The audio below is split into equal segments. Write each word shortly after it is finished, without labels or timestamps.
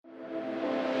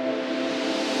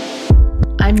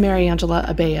I'm Mariangela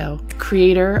Abeo,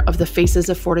 creator of the Faces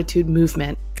of Fortitude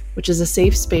movement, which is a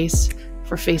safe space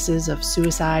for faces of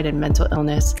suicide and mental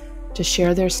illness to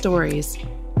share their stories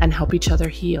and help each other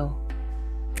heal.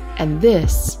 And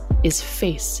this is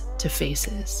Face to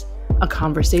Faces, a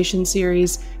conversation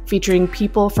series featuring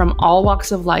people from all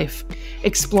walks of life,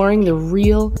 exploring the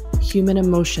real human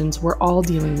emotions we're all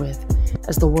dealing with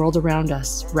as the world around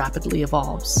us rapidly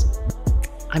evolves.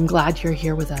 I'm glad you're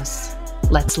here with us.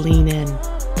 Let's lean in.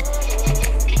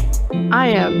 I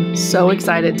am so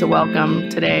excited to welcome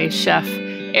today Chef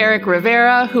Eric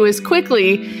Rivera, who is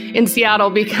quickly in Seattle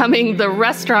becoming the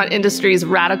restaurant industry's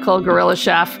radical guerrilla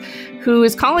chef, who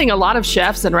is calling a lot of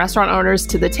chefs and restaurant owners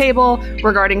to the table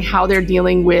regarding how they're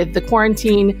dealing with the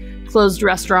quarantine, closed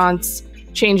restaurants,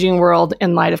 changing world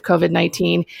in light of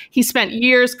COVID-19. He spent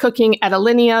years cooking at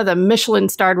Alinea, the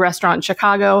Michelin-starred restaurant in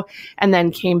Chicago, and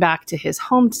then came back to his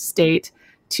home state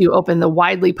to open the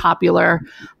widely popular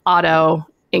ADDO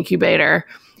Incubator.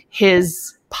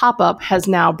 His pop-up has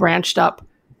now branched up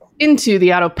into the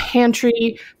ADDO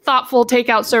Pantry, thoughtful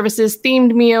takeout services,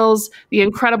 themed meals, the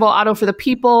incredible ADDO for the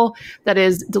People that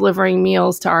is delivering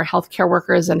meals to our healthcare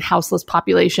workers and houseless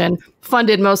population,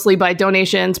 funded mostly by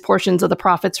donations, portions of the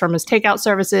profits from his takeout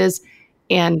services,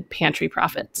 and pantry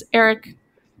profits. Eric,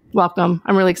 welcome.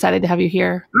 I'm really excited to have you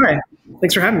here. All right.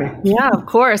 Thanks for having me. Yeah, of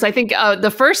course. I think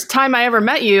the first time I ever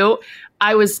met you,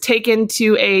 I was taken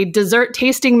to a dessert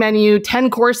tasting menu,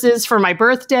 10 courses for my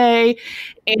birthday,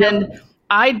 and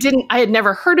I had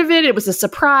never heard of it. It was a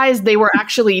surprise. They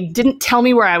didn't tell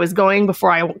me where I was going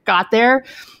before I got there.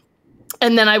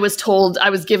 And then I was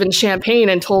given champagne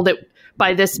and told it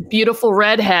by this beautiful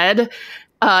redhead,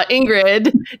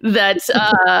 Ingrid,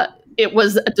 that it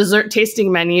was a dessert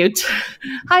tasting menu.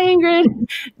 Hi, Ingrid.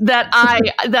 That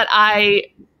I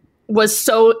was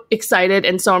so excited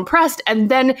and so impressed.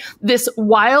 And then this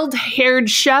wild-haired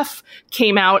chef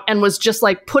came out and was just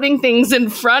like putting things in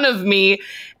front of me.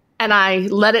 And I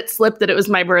let it slip that it was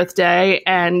my birthday.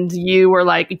 And you were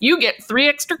like, you get 3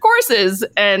 extra courses.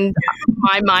 And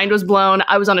my mind was blown.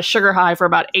 I was on a sugar high for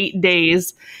about 8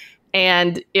 days.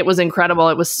 And it was incredible.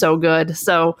 It was so good.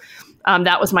 So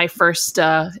that was my first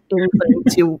input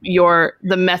to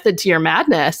the method to your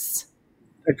madness.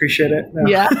 I appreciate it. No.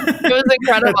 Yeah, it was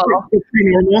incredible. It's pretty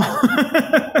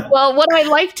normal. Well, what I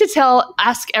like to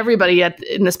ask everybody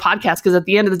in this podcast, because at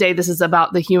the end of the day, this is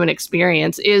about the human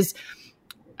experience, is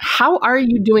how are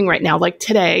you doing right now, like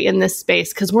today in this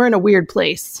space? Because we're in a weird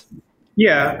place.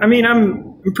 Yeah, I mean,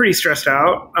 I'm pretty stressed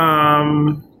out.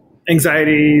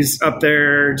 Anxiety's up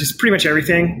there, just pretty much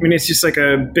everything. I mean, it's just like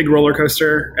a big roller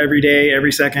coaster every day,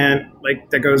 every second,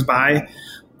 like that goes by.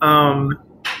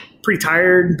 Pretty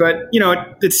tired, but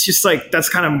it's just like, that's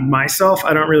kind of myself.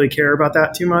 I don't really care about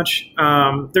that too much.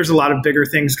 There's a lot of bigger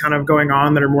things kind of going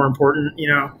on that are more important,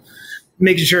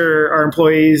 making sure our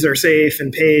employees are safe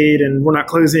and paid and we're not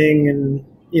closing. And,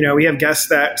 we have guests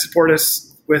that support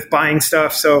us with buying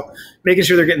stuff. So making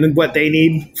sure they're getting what they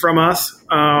need from us.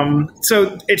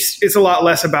 So it's a lot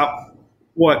less about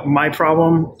what my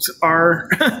problems are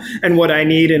and what I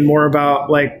need, and more about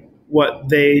like what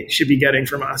they should be getting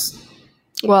from us.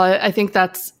 Well, I think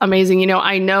that's amazing.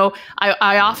 I know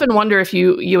I often wonder if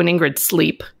you and Ingrid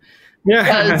sleep.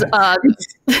 Yeah.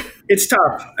 It's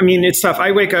tough. I mean, it's tough.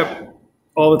 I wake up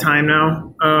all the time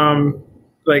now.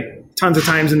 Like tons of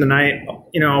times in the night, I'll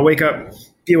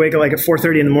be awake at like at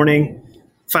 4:30 in the morning,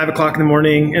 5 o'clock in the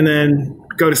morning, and then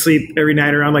go to sleep every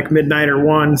night around like midnight or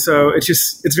 1. So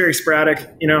it's very sporadic,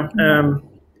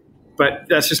 but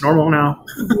that's just normal now.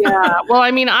 Yeah. Well,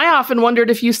 I mean, I often wondered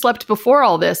if you slept before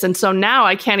all this. And so now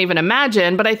I can't even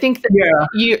imagine, but I think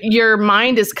that your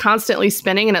mind is constantly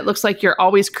spinning, and it looks like you're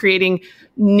always creating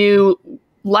new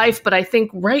life. But I think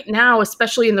right now,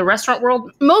 especially in the restaurant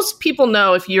world, most people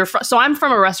know if you're so I'm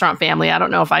from a restaurant family. I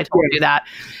don't know if I told you that.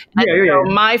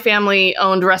 And my family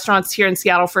owned restaurants here in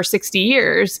Seattle for 60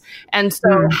 years. And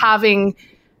so having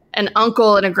an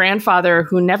uncle and a grandfather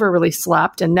who never really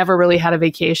slept and never really had a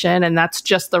vacation, and that's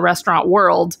just the restaurant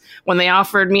world. When they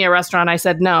offered me a restaurant, I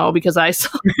said no, because I saw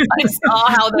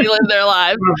how they live their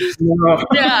lives.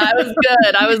 Yeah,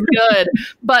 I was good.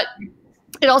 But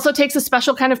it also takes a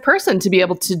special kind of person to be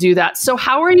able to do that. So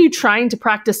how are you trying to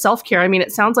practice self-care? I mean,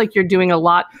 it sounds like you're doing a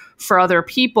lot for other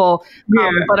people,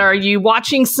 but are you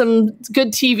watching some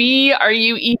good TV? Are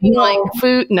you eating like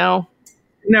food?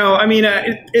 No, I mean,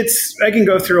 I can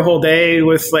go through a whole day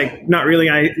with like not really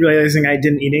realizing I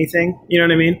didn't eat anything. You know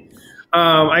what I mean?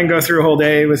 I can go through a whole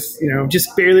day with,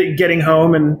 just barely getting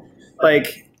home and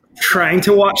like trying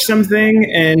to watch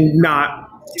something and not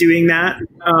doing that.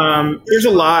 There's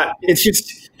a lot. It's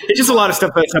just a lot of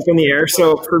stuff that's up in the air.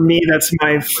 So for me, that's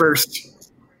my first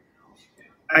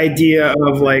idea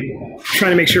of like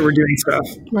trying to make sure we're doing stuff.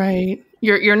 Right.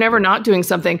 You're never not doing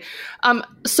something.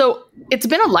 So it's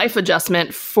been a life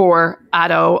adjustment for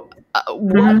ADDO.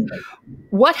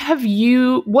 What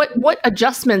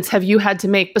adjustments have you had to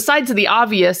make besides the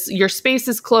obvious? Your space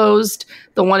is closed,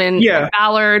 the one in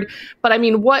Ballard. But I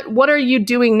mean, what are you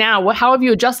doing now? How have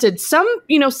you adjusted?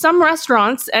 Some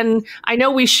restaurants, and I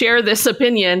know we share this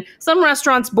opinion, some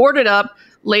restaurants boarded up,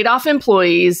 laid off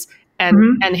employees,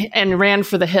 and ran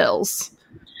for the hills.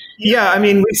 Yeah, I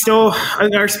mean,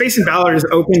 our space in Ballard is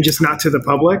open, just not to the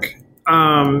public.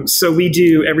 So we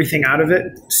do everything out of it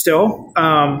still.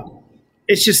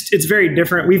 It's very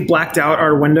different. We've blacked out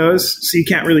our windows, so you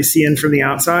can't really see in from the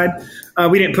outside.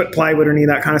 We didn't put plywood or any of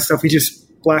that kind of stuff. We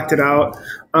just blacked it out.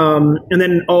 And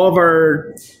then all of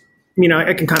our,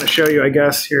 I can kind of show you, I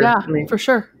guess, here. Yeah, for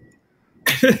sure.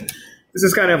 This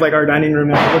is kind of like our dining room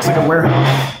now. It looks like a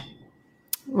warehouse.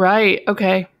 Right.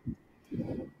 Okay.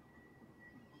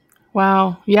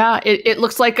 Wow. Yeah. It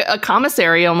looks like a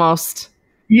commissary almost.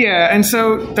 Yeah. And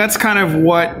so that's kind of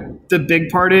what the big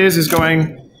part is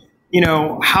going,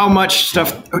 how much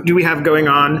stuff do we have going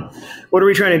on? What are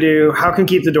we trying to do? How can we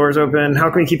keep the doors open? How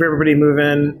can we keep everybody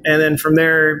moving? And then from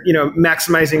there,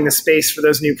 maximizing the space for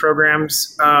those new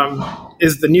programs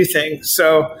is the new thing.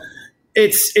 So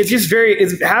it's just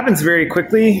it happens very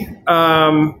quickly.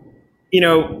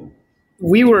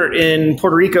 We were in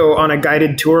Puerto Rico on a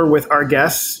guided tour with our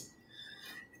guests,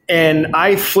 and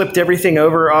I flipped everything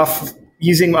over off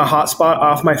using a hotspot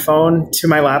off my phone to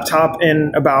my laptop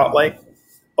in about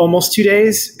almost 2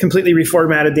 days, completely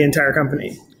reformatted the entire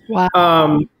company.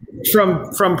 Wow.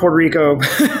 From Puerto Rico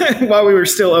while we were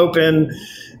still open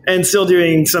and still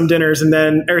doing some dinners, and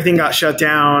then everything got shut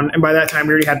down. And by that time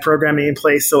we already had programming in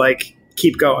place to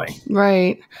keep going.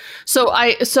 Right. So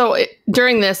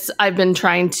during this, I've been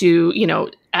trying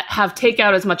to, have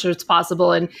takeout as much as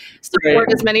possible and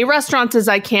support as many restaurants as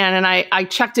I can. And I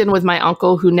checked in with my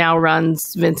uncle, who now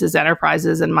runs Vince's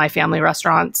Enterprises and My Family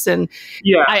Restaurants. And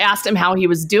I asked him how he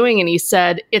was doing. And he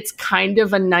said, it's kind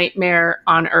of a nightmare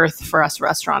on earth for us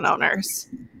restaurant owners.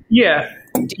 Yeah.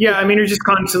 Yeah. I mean, you're just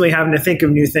constantly having to think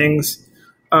of new things.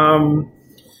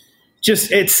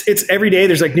 It's every day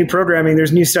there's new programming,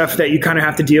 there's new stuff that you kind of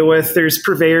have to deal with. There's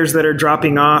purveyors that are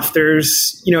dropping off.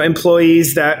 There's,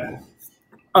 employees that,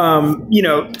 they're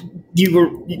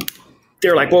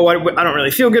like, well, I don't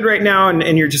really feel good right now.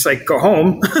 And you're just go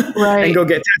home and go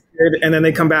get tested. And then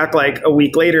they come back a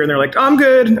week later and they're like, oh, I'm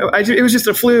good. It was just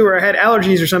a flu, or I had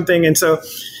allergies or something. And so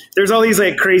there's all these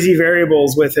crazy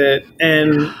variables with it.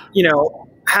 And,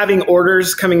 having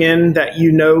orders coming in that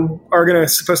are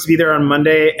supposed to be there on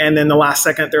Monday, and then the last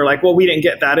second they're like, well, we didn't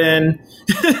get that in,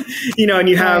 and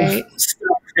you have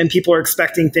stuff, and people are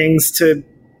expecting things to,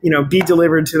 be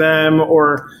delivered to them,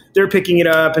 or they're picking it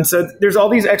up, and so there's all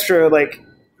these extra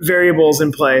variables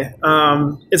in play.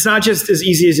 It's not just as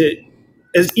easy as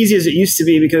it used to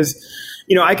be, because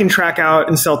I can track out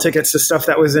and sell tickets to stuff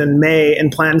that was in May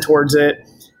and plan towards it.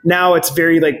 Now it's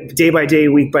very day by day,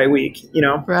 week by week,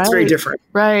 It's very different.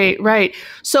 Right.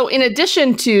 So in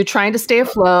addition to trying to stay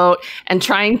afloat and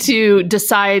trying to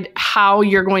decide how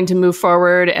you're going to move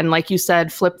forward, and like you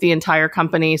said, flip the entire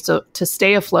company so to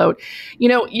stay afloat,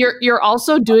 you're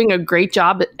also doing a great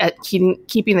job at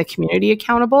keeping the community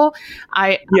accountable.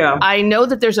 I know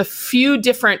that there's a few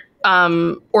different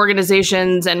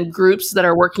organizations and groups that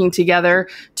are working together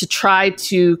to try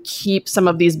to keep some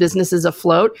of these businesses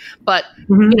afloat. But,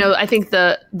 I think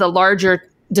the larger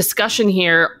discussion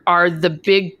here are the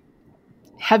big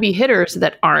heavy hitters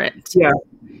that aren't.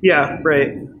 Yeah.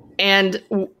 Right. And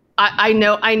I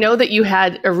know that you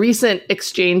had a recent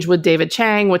exchange with David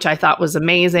Chang, which I thought was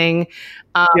amazing.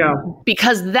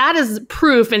 Because that is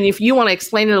proof. And if you want to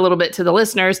explain it a little bit to the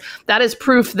listeners, that is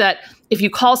proof that if you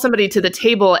call somebody to the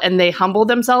table and they humble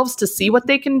themselves to see what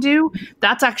they can do,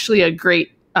 that's actually a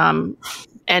great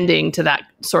ending to that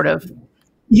sort of.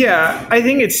 Yeah, I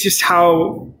think it's just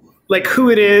how, who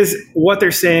it is, what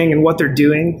they're saying, and what they're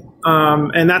doing.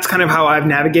 And that's kind of how I've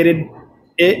navigated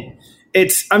it.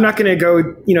 I'm not going to go,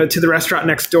 to the restaurant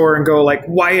next door and go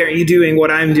why are you doing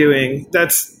what I'm doing?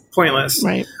 That's pointless.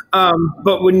 Right.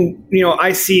 But when,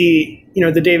 I see,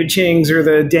 the David Chings or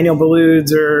the Daniel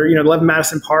Ballouds or, the Levin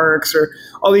Madison Parks or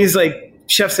all these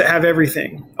chefs that have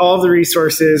everything, all of the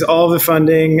resources, all of the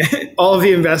funding, all of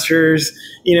the investors,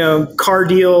 car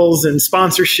deals and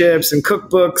sponsorships and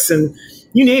cookbooks and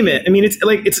you name it. I mean,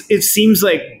 it seems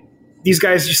like these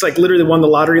guys just literally won the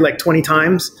lottery 20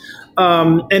 times.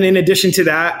 And in addition to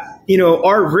that,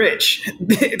 are rich.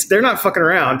 They're not fucking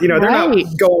around. They're not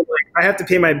going I have to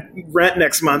pay my rent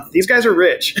next month. These guys are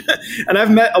rich. And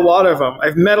I've met a lot of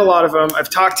them. I've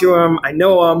talked to them. I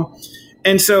know them.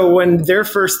 And so when their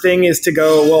first thing is to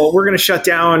go, well, we're going to shut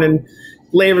down and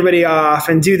lay everybody off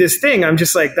and do this thing, I'm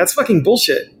just like, that's fucking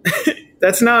bullshit.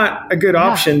 That's not a good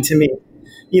option to me.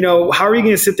 You know, how are you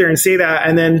going to sit there and say that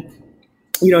and then,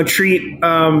 you know, treat,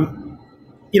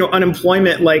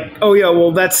 unemployment like, oh yeah,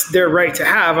 well, that's their right to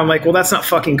have. I'm like, well, that's not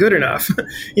fucking good enough.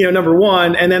 Number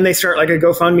one. And then they start like a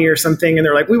GoFundMe or something. And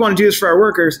they're like, we want to do this for our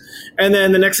workers. And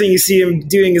then the next thing you see them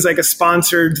doing is like a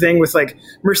sponsored thing with like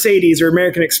Mercedes or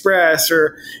American Express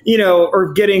or,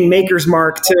 or getting Maker's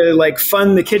Mark to like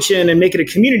fund the kitchen and make it a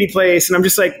community place. And I'm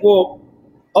just like, well,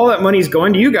 all that money is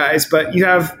going to you guys, but you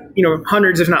have,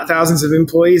 hundreds, if not thousands of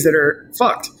employees that are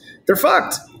fucked. They're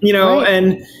fucked, right.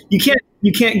 And you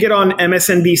can't get on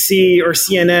MSNBC or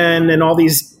CNN and all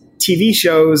these TV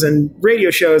shows and radio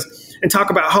shows and talk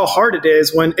about how hard it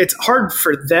is when it's hard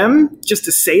for them just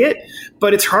to say it,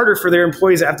 but it's harder for their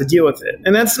employees to have to deal with it.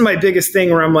 And that's my biggest thing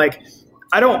where I'm like,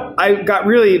 I got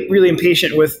really, really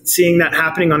impatient with seeing that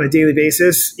happening on a daily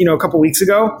basis, a couple weeks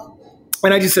ago.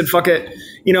 And I just said, fuck it.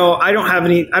 I don't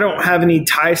have any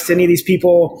ties to any of these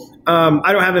people.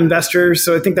 I don't have investors.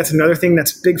 So I think that's another thing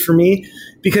that's big for me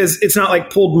because it's not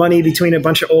like pooled money between a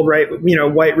bunch of old,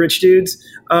 white rich dudes,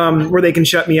 where they can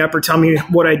shut me up or tell me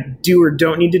what I do or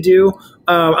don't need to do.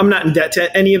 I'm not in debt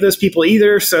to any of those people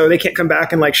either. So they can't come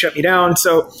back and like shut me down.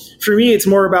 So for me, it's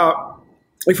more about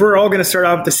if we're all going to start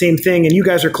out with the same thing and you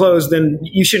guys are closed, then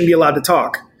you shouldn't be allowed to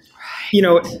talk.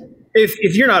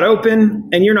 If you're not open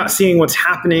and you're not seeing what's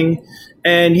happening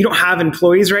and you don't have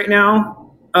employees right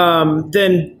now,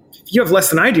 then you have less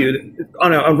than I do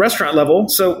on a restaurant level.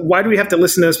 So why do we have to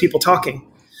listen to those people talking?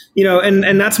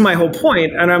 And that's my whole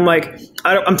point. And I'm like,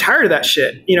 I'm tired of that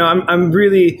shit. I'm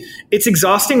really, it's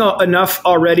exhausting enough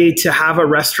already to have a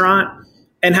restaurant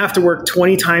and have to work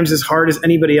 20 times as hard as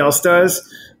anybody else does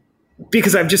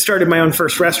because I've just started my own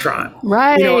first restaurant.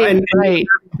 Right. And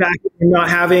back and not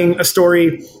having a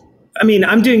story. I mean,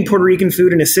 I'm doing Puerto Rican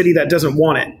food in a city that doesn't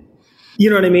want it. You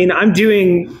know what I mean? I'm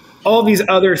doing all these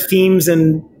other themes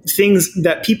and things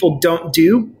that people don't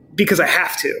do because I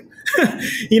have to.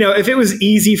 If it was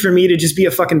easy for me to just be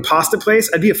a fucking pasta place,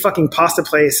 I'd be a fucking pasta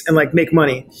place and like make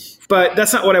money. But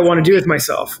that's not what I want to do with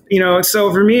myself.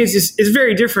 So for me, it's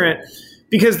very different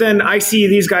because then I see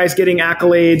these guys getting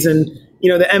accolades and,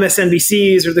 the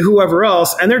MSNBCs or the whoever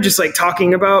else, and they're just like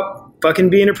talking about fucking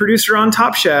being a producer on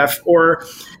Top Chef or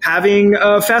having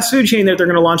a fast food chain that they're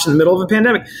going to launch in the middle of a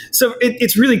pandemic. So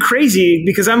it's really crazy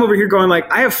because I'm over here going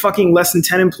like, I have fucking less than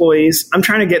 10 employees. I'm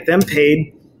trying to get them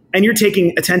paid and you're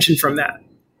taking attention from that.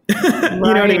 Right. You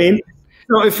know what I mean?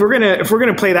 So if we're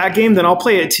going to play that game, then I'll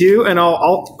play it too. And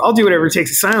I'll do whatever it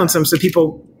takes to silence them so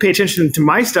people pay attention to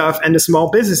my stuff and to small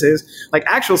businesses, like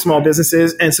actual small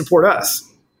businesses, and support us.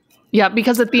 Yeah,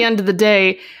 because at the end of the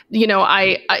day,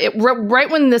 right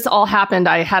when this all happened,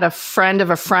 I had a friend of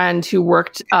a friend who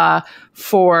worked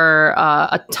for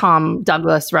a Tom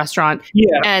Douglas restaurant.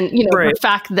 Yeah, and the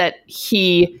fact that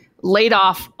he laid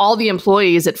off all the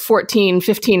employees at 14,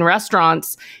 15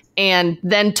 restaurants and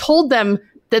then told them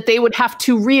that they would have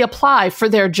to reapply for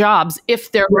their jobs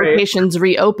if their locations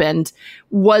reopened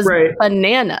was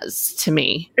bananas to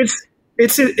me.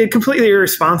 It's completely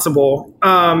irresponsible.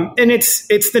 And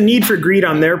it's the need for greed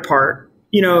on their part.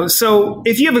 So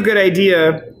if you have a good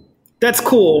idea, that's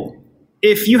cool.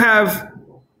 If you have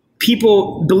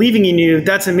people believing in you,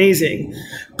 that's amazing.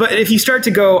 But if you start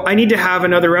to go, I need to have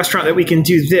another restaurant that we can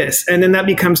do this, and then that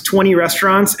becomes 20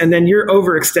 restaurants, and then you're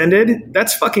overextended,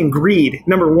 that's fucking greed,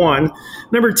 number one.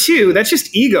 Number two, that's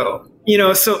just ego.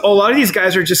 So a lot of these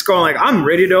guys are just going like, I'm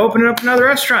ready to open up another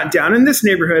restaurant down in this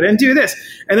neighborhood and do this.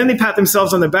 And then they pat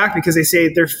themselves on the back because they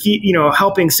say they're,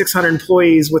 helping 600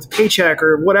 employees with a paycheck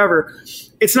or whatever.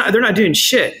 They're not doing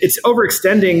shit. It's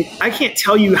overextending. I can't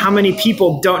tell you how many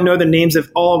people don't know the names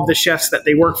of all of the chefs that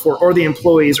they work for or the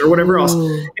employees or whatever else.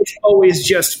 It's always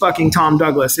just fucking Tom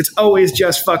Douglas. It's always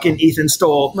just fucking Ethan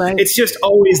Stoll. Right. It's just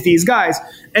always these guys.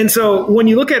 And so when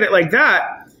you look at it like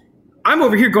that, I'm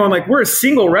over here going like, we're a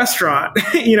single restaurant,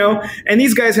 and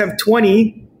these guys have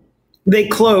 20, they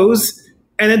close,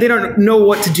 and then they don't know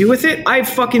what to do with it. I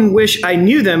fucking wish I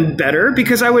knew them better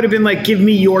because I would have been like, give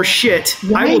me your shit.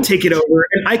 Right. I will take it over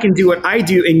and I can do what I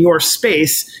do in your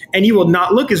space and you will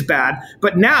not look as bad.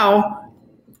 But now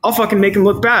I'll fucking make them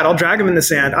look bad. I'll drag them in the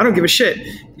sand. I don't give a shit.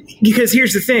 Because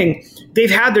here's the thing. They've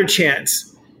had their chance.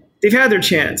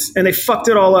 And they fucked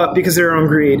it all up because of their own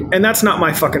greed. And that's not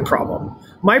my fucking problem.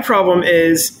 My problem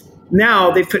is now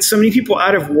they've put so many people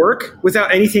out of work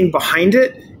without anything behind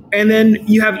it. And then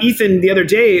you have Ethan the other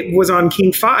day was on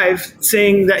King 5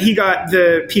 saying that he got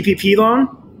the PPP loan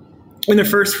in the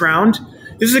first round.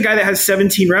 This is a guy that has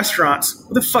 17 restaurants.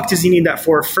 What the fuck does he need that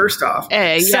for, first off?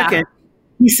 Second,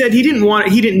 he said he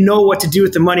didn't know what to do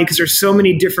with the money because there's so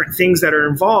many different things that are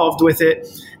involved with it.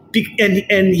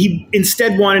 And he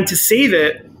instead wanted to save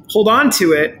it, hold on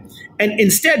to it. And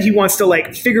instead, he wants to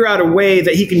like figure out a way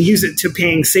that he can use it to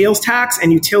paying sales tax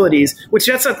and utilities, which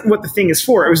that's not what the thing is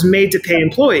for. It was made to pay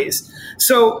employees.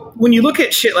 So when you look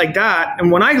at shit like that,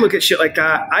 and when I look at shit like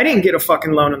that, I didn't get a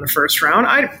fucking loan in the first round.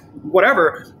 I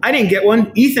didn't get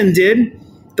one. Ethan did.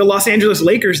 The Los Angeles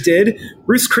Lakers did.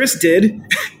 Ruth's Chris did.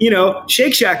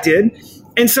 Shake Shack did.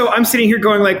 And so I'm sitting here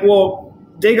going like, well,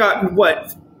 they got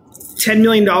what? $10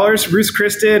 million, Ruth's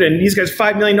Chris did, and these guys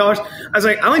 $5 million. I was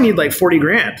like, I only need like 40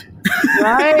 grand.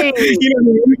 Right. You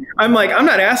know what I mean? I'm like, I'm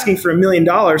not asking for $1 million.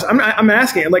 I'm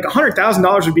asking like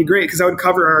 $100,000 would be great because I would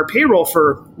cover our payroll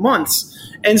for months.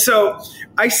 And so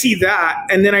I see that,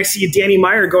 and then I see Danny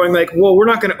Meyer going like, well, we're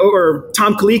not going to, or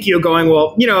Tom Colicchio going,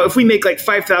 well, if we make like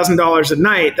 $5,000 a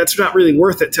night, that's not really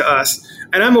worth it to us.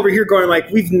 And I'm over here going like,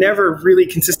 we've never really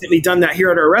consistently done that here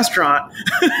at our restaurant.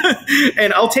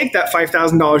 And I'll take that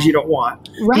 $5,000 you don't want.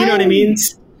 Right. You know what I mean?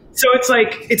 So it's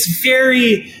like, it's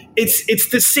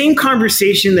the same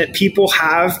conversation that people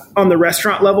have on the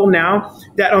restaurant level now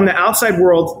that on the outside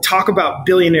world talk about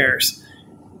billionaires.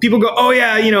 People go, oh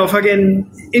yeah,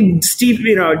 fucking Steve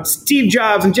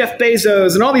Jobs and Jeff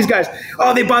Bezos and all these guys.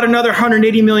 Oh, they bought another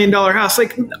 $180 million house.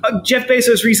 Like Jeff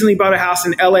Bezos recently bought a house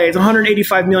in LA. It's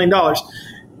 $185 million.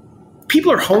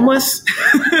 People are homeless.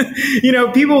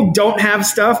 People don't have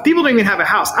stuff. People don't even have a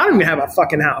house. I don't even have a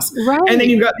fucking house. Right. And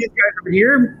then you've got these guys over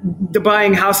here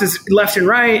buying houses left and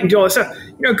right and do all this stuff.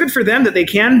 Good for them that they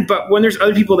can. But when there's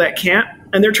other people that can't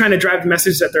and they're trying to drive the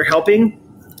message that they're helping,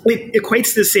 it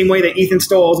equates to the same way that Ethan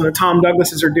Stolz and the Tom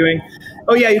Douglases are doing.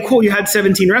 Oh yeah, cool. You had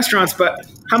 17 restaurants, but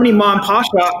how many mom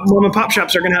and pop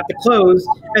shops are going to have to close?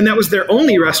 And that was their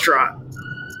only restaurant.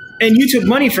 And you took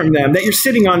money from them that you're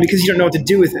sitting on because you don't know what to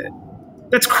do with it.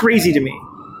 That's crazy to me.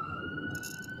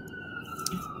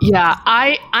 Yeah,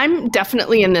 I'm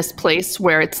definitely in this place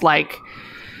where it's like,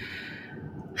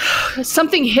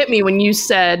 something hit me when you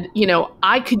said,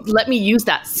 let me use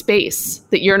that space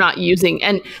that you're not using.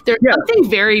 And there's something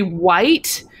very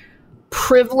white,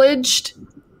 privileged,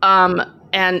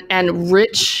 and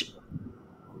rich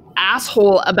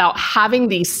asshole about having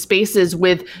these spaces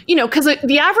with, because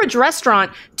the average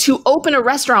restaurant, to open a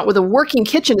restaurant with a working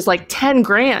kitchen is like 10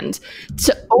 grand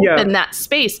to open that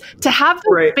space. To have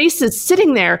those spaces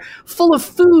sitting there full of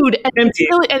food and empty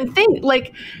and things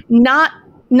like not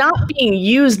being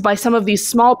used by some of these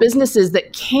small businesses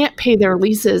that can't pay their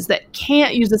leases, that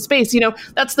can't use the space.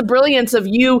 That's the brilliance of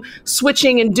you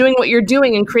switching and doing what you're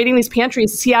doing and creating these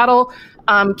pantries. Seattle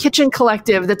Kitchen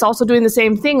Collective that's also doing the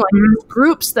same thing, like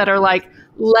groups that are like,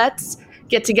 let's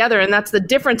get together. And that's the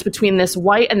difference between this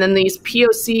white and then these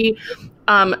POC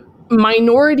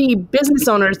minority business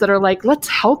owners that are like, let's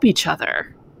help each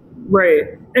other. Right.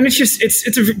 And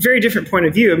it's a very different point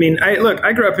of view. I mean,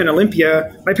 I grew up in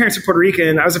Olympia. My parents are Puerto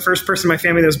Rican. I was the first person in my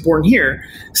family that was born here.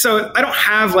 So I don't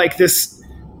have like this,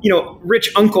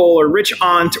 rich uncle or rich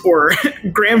aunt or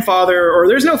grandfather, or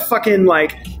there's no fucking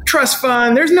like trust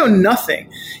fund. There's no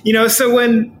nothing, so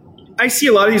when I see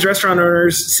a lot of these restaurant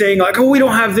owners saying like, oh, we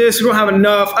don't have this, we don't have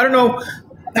enough. I don't know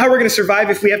how we're going to survive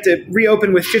if we have to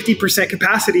reopen with 50%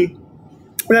 capacity.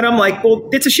 And then I'm like, well,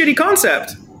 it's a shitty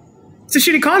concept. It's a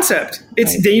shitty concept.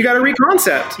 Then you got to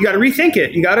reconcept. You got to rethink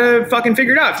it. You got to fucking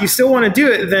figure it out. If you still want to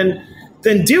do it,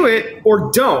 then do it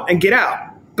or don't and get out.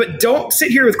 But don't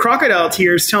sit here with crocodile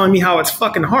tears telling me how it's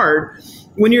fucking hard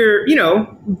when you're,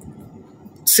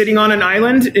 sitting on an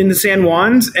island in the San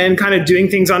Juans and kind of doing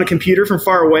things on a computer from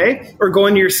far away, or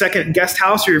going to your second guest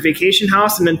house or your vacation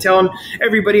house and then telling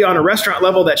everybody on a restaurant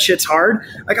level that shit's hard.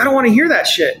 Like, I don't want to hear that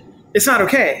shit. It's not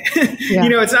okay. Yeah.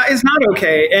 It's not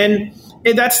okay. And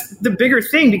that's the bigger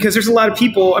thing, because there's a lot of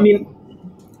people. I mean,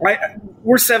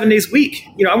 we're 7 days a week.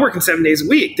 I'm working 7 days a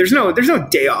week. There's no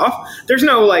day off. There's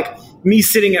no like me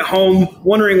sitting at home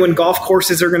wondering when golf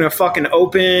courses are going to fucking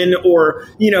open, or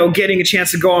getting a chance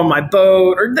to go on my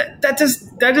boat, or that's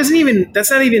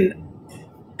not even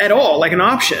at all like an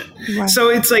option. Right. So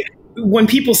it's like when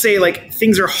people say like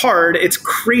things are hard, it's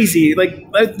crazy. Like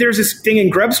there's this thing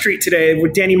in Grub Street today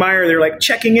with Danny Meyer. They're like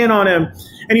checking in on him.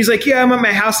 And he's like, yeah, I'm at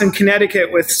my house in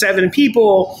Connecticut with 7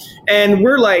 people. And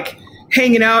we're like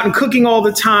hanging out and cooking all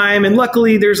the time. And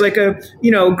luckily there's like a,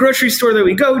 grocery store that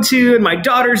we go to. And my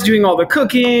daughter's doing all the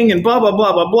cooking and blah, blah,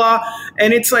 blah, blah, blah.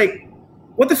 And it's like,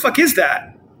 what the fuck is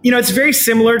that? It's very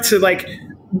similar to like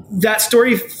that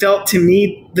story felt to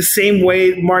me the same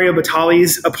way Mario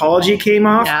Batali's apology came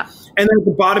off. Yeah. And then at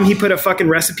the bottom, he put a fucking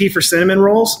recipe for cinnamon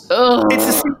rolls. Ugh. It's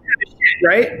the same kind of shit,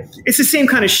 right? It's the same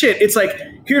kind of shit. It's like,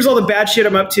 here's all the bad shit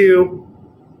I'm up to.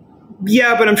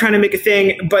 Yeah, but I'm trying to make a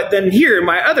thing. But then here,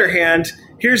 my other hand,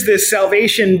 here's this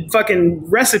salvation fucking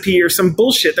recipe or some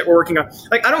bullshit that we're working on.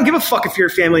 Like, I don't give a fuck if you're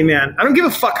a family man. I don't give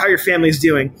a fuck how your family's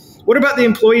doing. What about the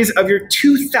employees of your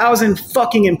 2,000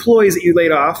 fucking employees that you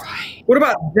laid off? What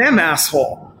about them,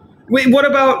 asshole? Wait, what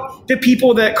about the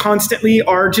people that constantly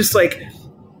are just like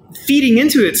feeding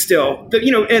into it still?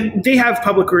 And they have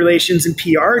public relations and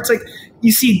PR. It's like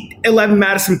you see 11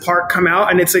 Madison Park come out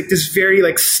and it's like this very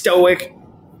like stoic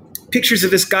pictures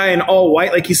of this guy in all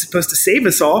white, like he's supposed to save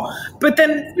us all. But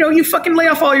then, you fucking lay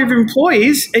off all your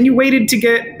employees and you waited to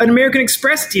get an American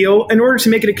Express deal in order to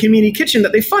make it a community kitchen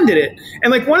that they funded it.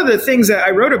 And like one of the things that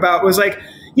I wrote about was like,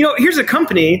 here's a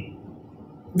company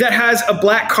that has a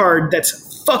black card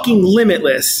that's fucking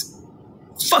limitless.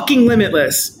 Fucking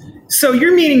limitless. So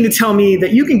you're meaning to tell me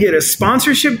that you can get a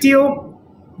sponsorship deal,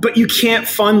 but you can't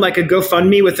fund like a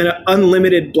GoFundMe with an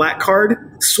unlimited black card?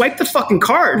 Swipe the fucking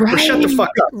card or shut the fuck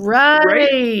up.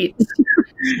 Right.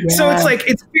 Yeah. So it's like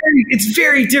it's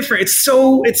very different. It's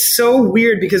so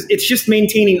weird because it's just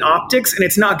maintaining optics and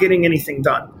it's not getting anything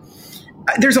done.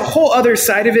 There's a whole other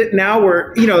side of it now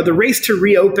where, the race to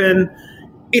reopen,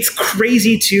 it's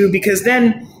crazy too, because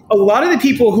then a lot of the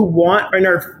people who want and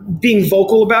are being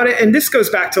vocal about it, and this goes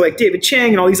back to like David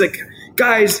Chang and all these like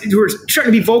guys who are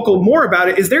starting to be vocal more about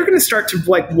it, is they're going to start to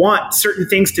like want certain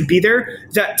things to be there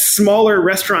that smaller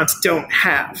restaurants don't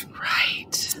have.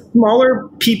 Right. Smaller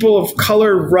people of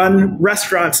color run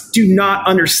restaurants do not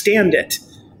understand it.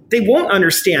 They won't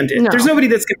understand it. No. There's nobody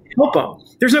that's going to help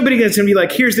them. There's nobody that's going to be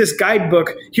like, here's this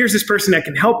guidebook. Here's this person that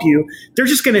can help you. They're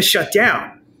just going to shut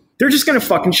down. They're just going to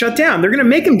fucking shut down. They're going to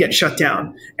make them get shut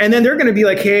down. And then they're going to be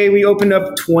like, hey, we opened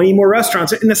up 20 more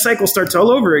restaurants. And the cycle starts all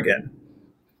over again.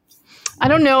 I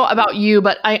don't know about you,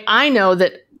 but I know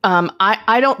that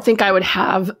I don't think I would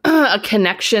have a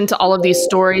connection to all of these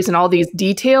stories and all these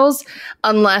details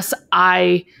unless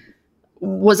I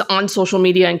was on social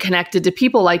media and connected to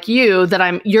people like you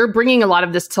you're bringing a lot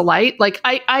of this to light. Like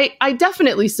I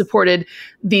definitely supported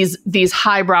these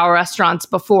highbrow restaurants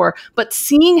before, but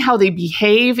seeing how they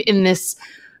behave in this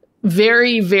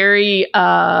very, very,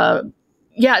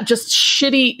 just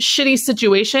shitty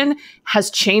situation has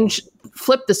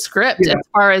flipped the script as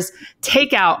far as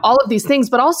takeout, all of these things.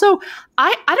 But also,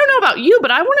 I don't know about you, but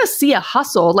I want to see a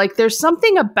hustle. Like there's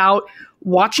something about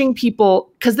watching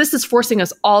people, because this is forcing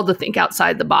us all to think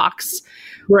outside the box.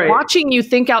 Right. Watching you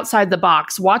think outside the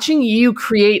box, watching you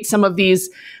create some of these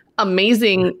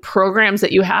amazing programs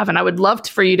that you have. And I would love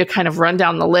for you to kind of run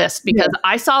down the list, because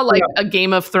I saw like a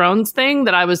Game of Thrones thing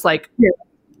that I was like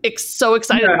so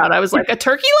excited about. I was like, a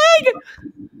turkey leg?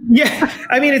 Yeah.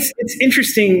 I mean, it's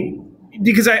interesting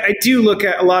because I do look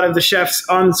at a lot of the chefs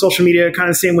on social media kind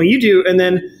of the same way you do. And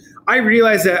then I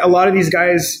realize that a lot of these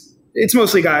guys, it's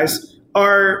mostly guys,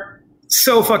 are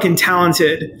so fucking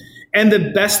talented. And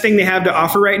the best thing they have to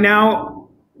offer right now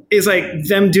is like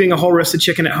them doing a whole roasted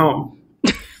chicken at home.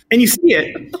 And you see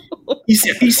it. You see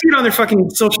it on their fucking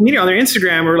social media, on their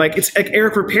Instagram, or like it's like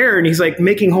Eric Rivera and he's like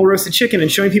making whole roasted chicken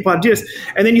and showing people how to do this.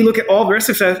 And then you look at all the rest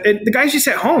of stuff and the guy's just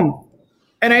at home.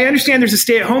 And I understand there's a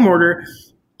stay-at-home order,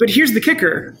 but here's the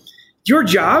kicker. Your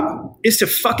job is to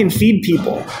fucking feed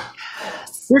people.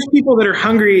 There's people that are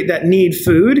hungry that need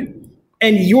food,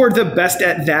 and you're the best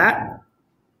at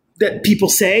that people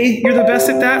say you're the best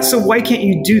at that. So why can't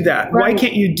you do that? Right. Why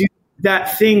can't you do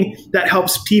that thing that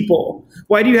helps people?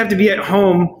 Why do you have to be at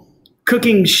home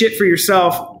cooking shit for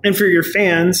yourself and for your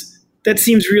fans? That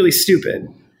seems really stupid.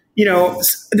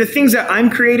 The things that I'm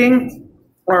creating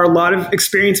are a lot of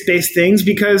experience-based things,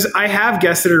 because I have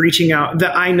guests that are reaching out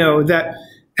that I know that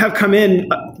have come in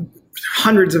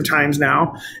hundreds of times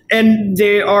now, and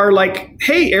they are like,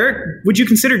 hey, Eric, would you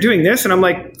consider doing this? And I'm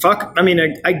like, fuck, I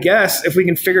mean, I guess if we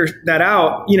can figure that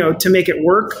out, to make it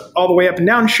work all the way up and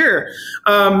down, sure.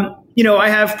 I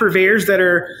have purveyors that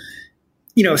are,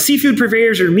 seafood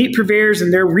purveyors or meat purveyors,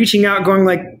 and they're reaching out going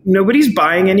like, nobody's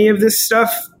buying any of this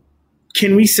stuff.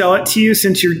 Can we sell it to you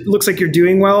since looks like you're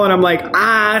doing well? And I'm like,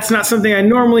 it's not something I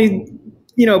normally,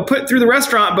 put through the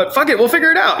restaurant, but fuck it, we'll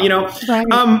figure it out. Right.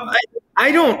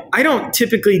 I don't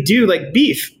typically do like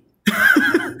beef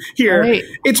here. Right.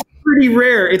 It's pretty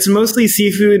rare. It's mostly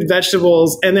seafood,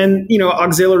 vegetables, and then,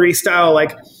 auxiliary style,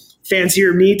 like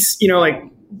fancier meats, like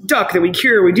duck that we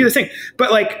cure, we do the thing.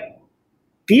 But like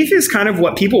beef is kind of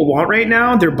what people want right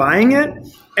now. They're buying it.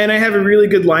 And I have a really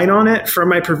good line on it from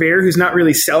my purveyor who's not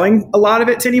really selling a lot of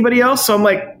it to anybody else. So I'm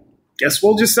like, guess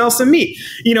we'll just sell some meat.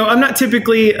 I'm not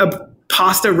typically a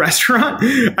pasta restaurant.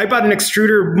 I bought an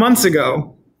extruder months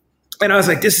ago, and I was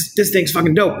like, this thing's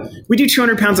fucking dope. We do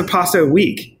 200 pounds of pasta a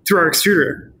week through our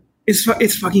extruder.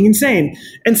 It's fucking insane.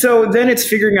 And so then it's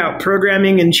figuring out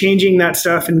programming and changing that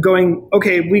stuff and going,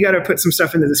 okay, we got to put some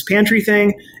stuff into this pantry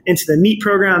thing, into the meat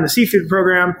program, the seafood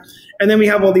program. And then we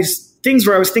have all these things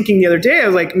where I was thinking the other day, I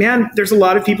was like, man, there's a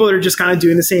lot of people that are just kind of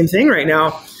doing the same thing right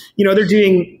now. They're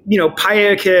doing,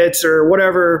 paella kits or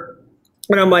whatever.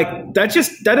 And I'm like, that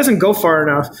doesn't go far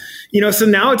enough. So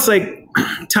now it's like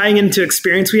tying into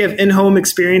experience. We have in-home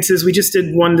experiences. We just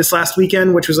did one this last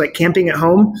weekend, which was like camping at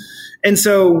home. And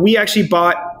so we actually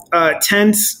bought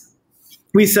tents.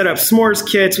 We set up s'mores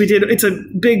kits. It's a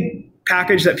big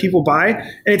package that people buy,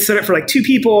 and it's set up for like 2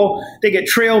 people. They get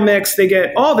trail mix. They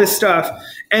get all this stuff.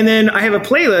 And then I have a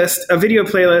video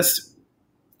playlist.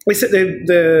 We set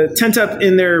the tent up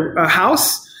in their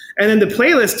house. And then the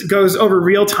playlist goes over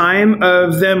real time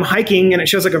of them hiking, and it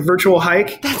shows like a virtual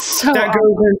hike. That's so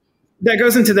that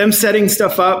goes into them setting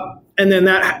stuff up. And then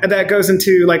that goes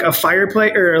into like a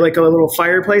fireplace or like a little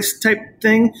fireplace type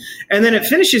thing. And then it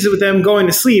finishes it with them going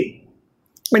to sleep.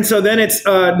 And so then it's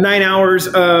 9 hours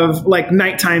of like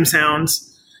nighttime sounds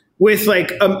with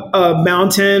like a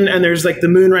mountain, and there's like the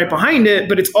moon right behind it,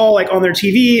 but it's all like on their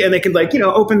TV, and they could like,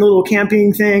 open the little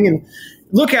camping thing and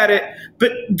look at it.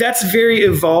 But that's very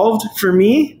evolved for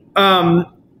me.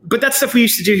 But that's stuff we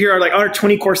used to do here, like our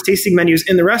 20-course tasting menus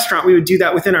in the restaurant. We would do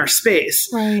that within our space.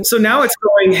 Right. So now it's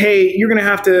going, hey, you're going to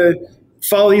have to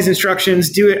follow these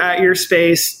instructions, do it at your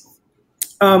space.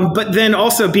 But then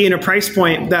also be in a price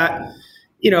point that,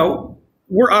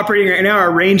 we're operating right now.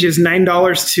 Our range is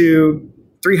 $9 to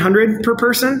 $300 per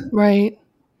person. Right.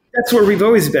 That's where we've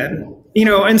always been,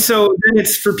 and so then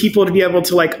it's for people to be able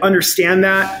to like understand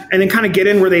that and then kind of get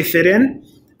in where they fit in.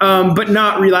 But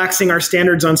not relaxing our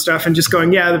standards on stuff and just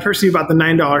going, yeah, the person who bought the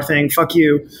 $9 thing, fuck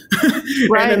you.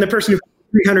 Right. And then the person who bought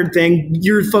the $300 thing,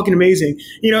 you're fucking amazing.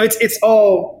 It's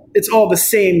all the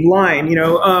same line,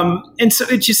 and so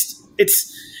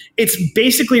it's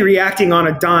basically reacting on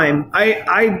a dime.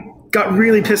 I got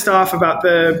really pissed off about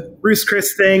the Ruth's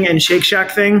Chris thing and Shake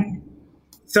Shack thing.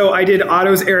 So I did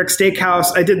Otto's Eric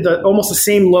Steakhouse. I did almost the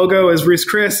same logo as Ruth's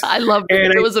Chris. I loved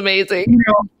it. It was amazing.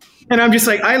 And I'm just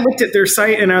like, I looked at their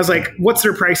site and I was like, what's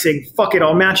their pricing? Fuck it,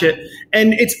 I'll match it.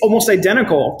 And it's almost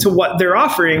identical to what they're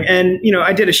offering. And,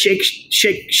 I did a shake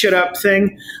shit up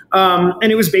thing.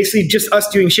 And it was basically just us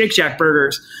doing Shake Shack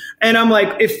burgers. And I'm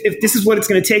like, if this is what it's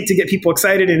going to take to get people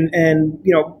excited and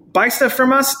buy stuff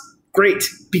from us, great.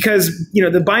 Because,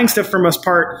 the buying stuff from us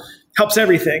part helps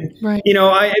everything. Right.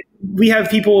 We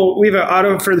have an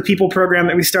Auto for the People program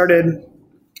that we started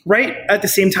right at the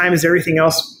same time as everything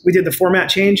else. We did the format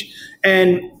change,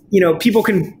 and people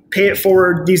can pay it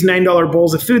forward, these $9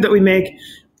 bowls of food that we make,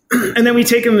 and then we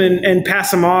take them and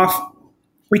pass them off.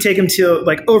 We take them to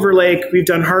like Overlake. We've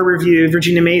done Harborview,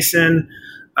 Virginia Mason.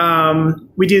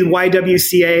 We do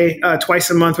YWCA twice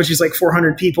a month, which is like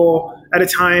 400 people at a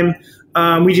time.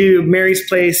 We do Mary's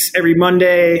Place every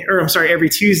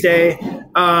Tuesday.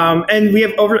 And we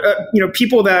have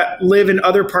people that live in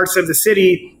other parts of the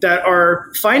city that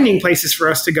are finding places for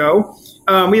us to go.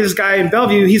 We have this guy in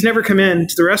Bellevue. He's never come in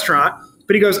to the restaurant,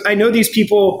 but he goes, I know these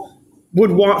people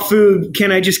would want food.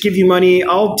 Can I just give you money?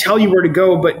 I'll tell you where to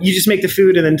go, but you just make the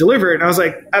food and then deliver it. And I was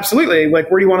like, absolutely. Like,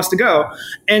 where do you want us to go?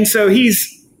 And so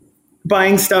he's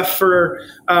buying stuff for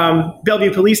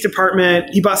Bellevue Police Department.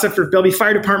 He bought stuff for Bellevue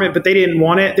Fire Department, but they didn't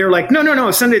want it. They're like,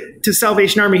 no, send it to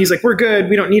Salvation Army. He's like, we're good.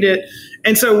 We don't need it.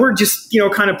 And so we're just,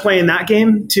 kind of playing that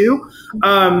game too.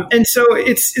 And so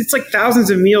it's like thousands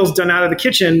of meals done out of the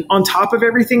kitchen on top of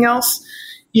everything else,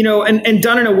 and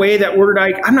done in a way that we're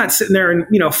like, I'm not sitting there in,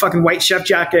 fucking white chef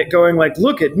jacket going like,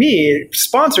 look at me,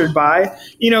 sponsored by,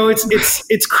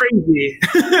 it's crazy,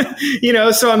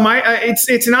 so on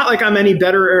it's not like I'm any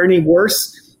better or any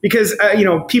worse because,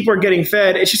 people are getting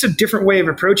fed. It's just a different way of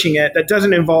approaching it that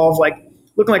doesn't involve like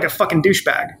looking like a fucking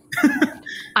douchebag.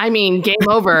 I mean, game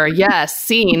over. Yes.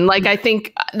 Scene. Like, I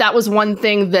think that was one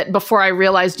thing that before I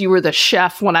realized you were the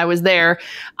chef when I was there,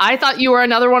 I thought you were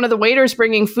another one of the waiters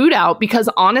bringing food out because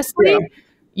honestly,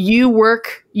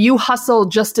 you hustle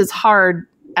just as hard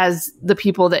as the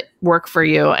people that work for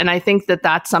you. And I think that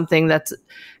that's something that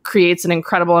creates an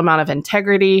incredible amount of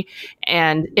integrity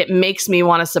and it makes me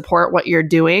want to support what you're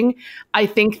doing. I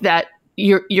think that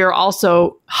you're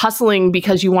also hustling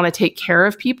because you want to take care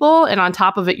of people. And on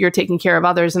top of it, you're taking care of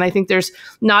others. And I think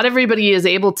not everybody is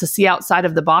able to see outside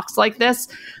of the box like this.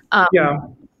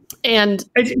 And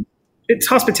it's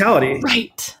hospitality.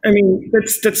 Right. I mean,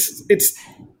 it's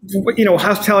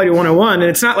hospitality 101. And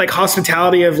it's not like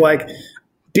hospitality of like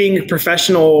being a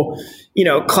professional,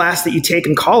 class that you take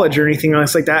in college or anything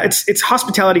else like that. It's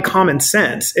hospitality common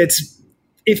sense. It's,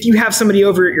 if you have somebody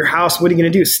over at your house, what are you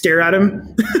going to do? Stare at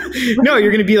them? No,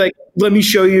 you're going to be like, let me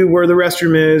show you where the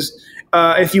restroom is.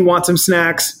 If you want some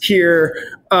snacks, here.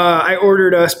 I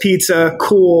ordered us pizza.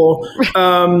 Cool.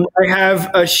 I have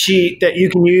a sheet that you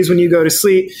can use when you go to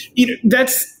sleep.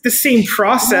 That's the same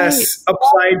process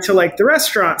applied to like the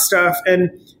restaurant stuff.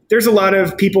 And there's a lot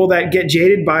of people that get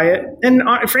jaded by it. And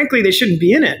frankly, they shouldn't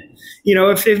be in it.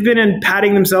 If they've been in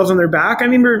patting themselves on their back, I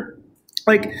remember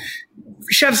like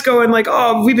chefs going like,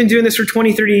 oh, we've been doing this for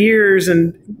 20, 30 years.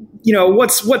 And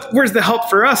where's the help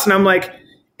for us? And I'm like,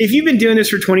 if you've been doing this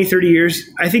for 20, 30 years,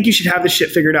 I think you should have this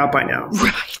shit figured out by now.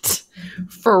 Right.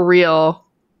 For real.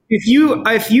 If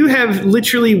you have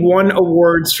literally won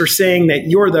awards for saying that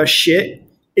you're the shit,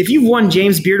 if you've won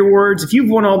James Beard Awards, if you've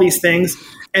won all these things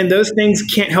and those things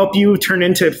can't help you turn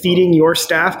into feeding your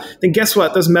staff, then guess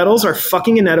what? Those medals are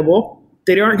fucking inedible.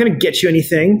 They aren't going to get you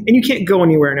anything, and you can't go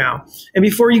anywhere now. And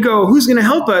before you go, who's going to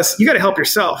help us? You got to help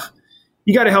yourself.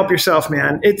 You got to help yourself,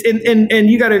 man. And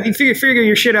you got to figure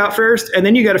your shit out first, and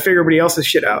then you got to figure everybody else's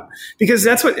shit out, because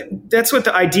that's what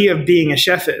the idea of being a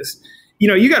chef is.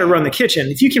 You got to run the kitchen.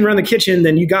 If you can run the kitchen,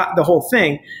 then you got the whole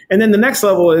thing. And then the next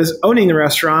level is owning the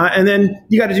restaurant, and then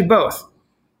you got to do both.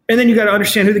 And then you got to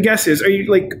understand who the guest is. Are you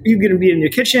going to be in your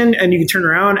kitchen and you can turn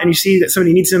around and you see that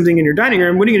somebody needs something in your dining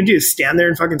room? What are you going to do? Stand there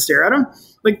and fucking stare at them?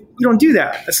 Like, you don't do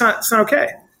that. It's not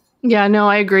okay. Yeah, no,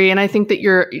 I agree. And I think that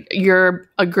you're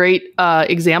a great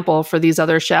example for these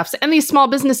other chefs and these small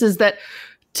businesses that,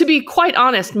 to be quite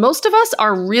honest, most of us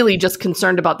are really just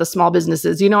concerned about the small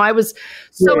businesses. I was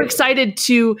so excited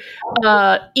to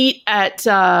eat at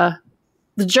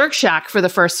the Jerk Shack for the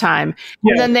first time.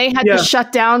 And then they had to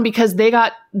shut down because they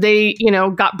got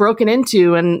broken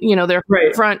into, and, their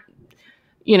front,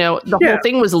 the whole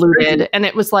thing was looted. And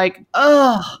it was like,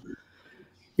 ugh.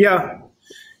 Yeah.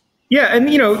 Yeah.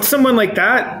 And, someone like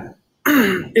that,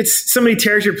 it's somebody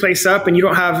tears your place up and you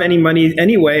don't have any money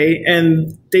anyway,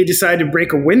 and they decide to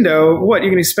break a window. What,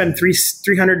 you're going to spend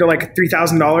 $300 to like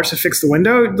 $3,000 to fix the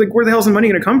window? Like, where the hell's the money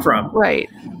going to come from? Right.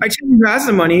 I tell you who has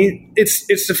the money.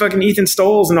 It's the fucking Ethan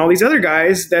Stolls and all these other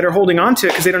guys that are holding on to it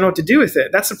because they don't know what to do with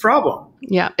it. That's the problem.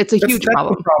 Yeah, it's a huge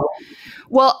problem.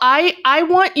 Well, I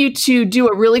want you to do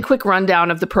a really quick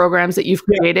rundown of the programs that you've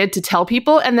created to tell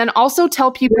people, and then also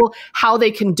tell people how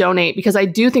they can donate, because I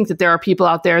do think that there are people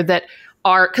out there that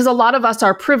are, because a lot of us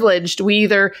are privileged. We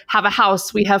either have a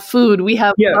house, we have food, we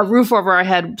have a roof over our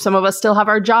head. Some of us still have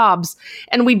our jobs,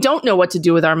 and we don't know what to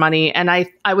do with our money. And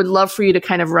I would love for you to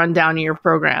kind of run down your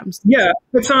programs. Yeah,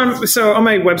 so on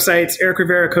my website, it's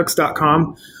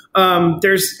ericriveracooks.com.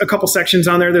 There's a couple sections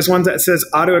on there. There's one that says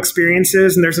audio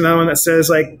experiences, and there's another one that says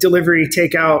like delivery,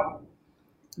 takeout,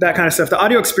 that kind of stuff. The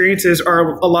audio experiences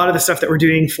are a lot of the stuff that we're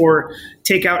doing for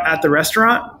takeout at the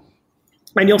restaurant.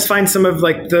 And you'll find some of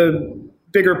like the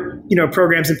bigger,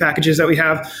 programs and packages that we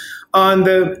have. On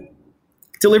the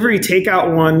delivery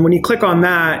takeout one, when you click on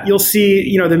that, you'll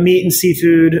see, the meat and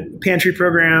seafood pantry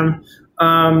program.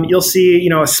 You'll see,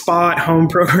 a spa at home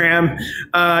program.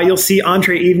 You'll see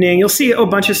entree evening. You'll see a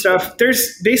bunch of stuff.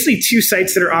 There's basically two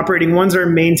sites that are operating. One's our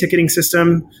main ticketing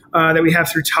system that we have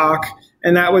through Talk.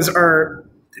 And that was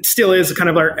it still is kind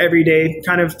of our everyday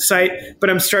kind of site. But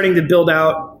I'm starting to build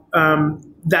out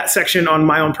that section on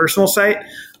my own personal site.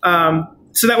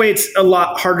 So that way it's a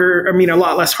lot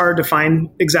less hard to find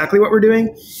exactly what we're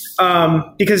doing.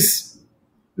 Because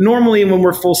normally when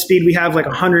we're full speed, we have like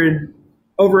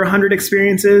over 100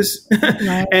 experiences.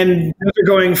 Right. And those are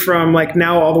going from like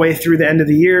now all the way through the end of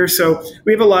the year. So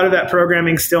we have a lot of that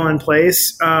programming still in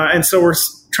place. And so we're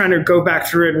trying to go back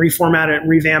through it and reformat it and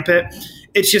revamp it.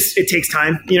 It takes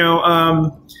time,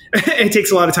 it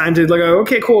takes a lot of time to like,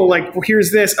 okay, cool. Like, well,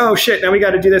 here's this. Oh shit. Now we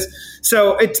got to do this.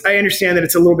 So I understand that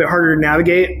it's a little bit harder to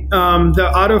navigate.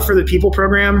 The Auto for the People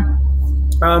program,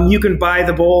 you can buy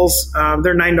the bowls.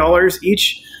 They're $9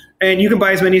 each. And you can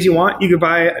buy as many as you want. You could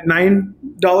buy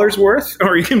 $9 worth,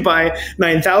 or you can buy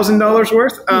 $9,000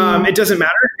 worth. It doesn't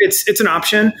matter. It's an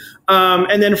option.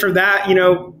 And then for that,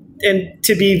 and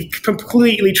to be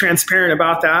completely transparent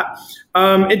about that,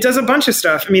 it does a bunch of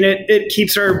stuff. I mean, it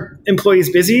keeps our employees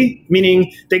busy,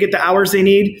 meaning they get the hours they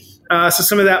need. So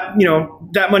some of that,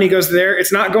 that money goes there.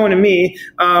 It's not going to me.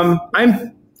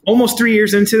 I'm almost 3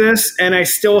 years into this, and I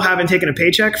still haven't taken a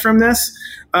paycheck from this.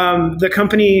 The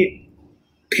company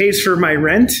pays for my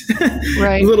rent,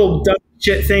 right? Little dumb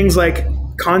shit things like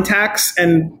contacts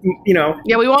and,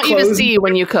 Yeah, we want clothes. You to see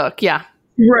when you cook. Yeah.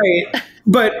 Right.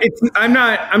 But I'm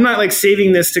not like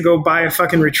saving this to go buy a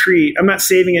fucking retreat. I'm not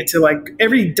saving it to like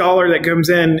every dollar that comes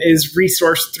in is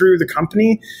resourced through the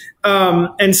company.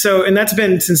 And that's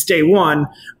been since day one.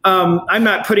 I'm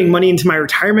not putting money into my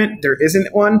retirement. There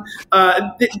isn't one.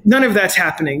 None of that's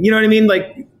happening. You know what I mean?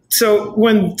 Like, so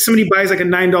when somebody buys like a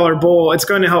 $9 bowl, it's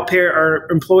going to help pay our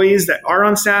employees that are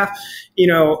on staff. We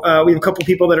have a couple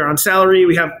people that are on salary.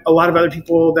 We have a lot of other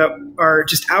people that are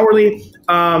just hourly.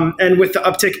 And with the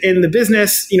uptick in the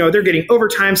business, they're getting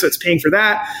overtime, so it's paying for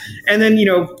that. And then,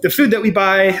 the food that we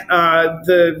buy,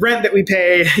 the rent that we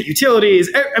pay,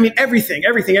 utilities, everything.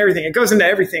 It goes into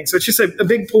everything. So it's just a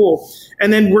big pool.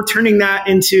 And then we're turning that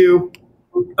into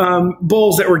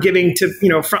bowls that we're giving to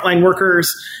frontline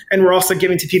workers, and we're also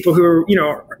giving to people who are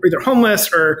either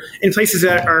homeless or in places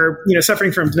that are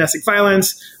suffering from domestic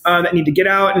violence that need to get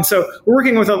out. And so we're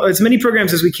working with as many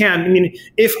programs as we can. I mean,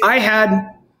 if I had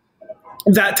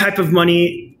that type of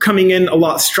money coming in a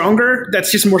lot stronger,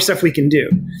 that's just more stuff we can do.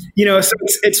 So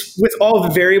it's with all the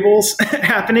variables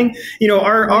happening.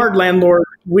 Our landlord,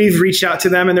 we've reached out to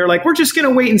them and they're like, we're just going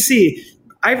to wait and see.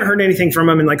 I haven't heard anything from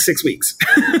them in like 6 weeks.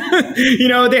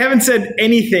 They haven't said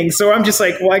anything. So I'm just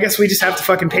like, well, I guess we just have to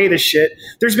fucking pay this shit.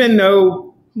 There's been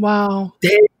no, wow,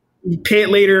 pay it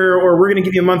later, or we're going to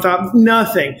give you a month off.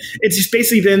 Nothing. It's just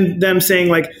basically been them saying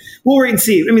like, we'll wait and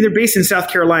see. I mean, they're based in South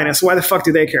Carolina, so why the fuck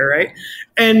do they care, right?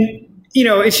 And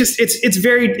it's just it's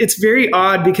very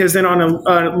odd, because then on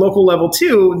a local level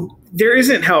too, there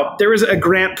isn't help. There was a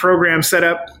grant program set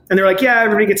up, and they're like, yeah,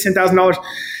 everybody gets $10,000.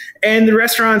 And the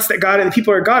restaurants that got it, the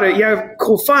people that got it, yeah,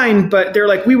 cool, fine. But they're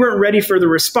like, we weren't ready for the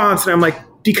response. And I'm like,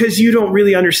 because you don't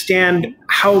really understand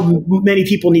how many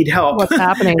people need help. What's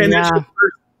happening? And that's the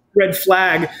first red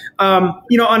flag.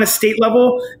 On a state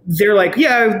level, they're like,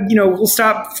 yeah, we'll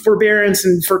stop forbearance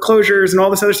and foreclosures and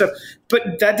all this other stuff.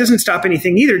 But that doesn't stop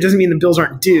anything either. It doesn't mean the bills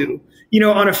aren't due.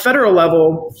 On a federal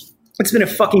level, it's been a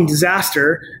fucking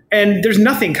disaster, and there's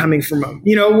nothing coming from them.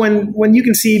 When you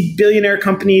can see billionaire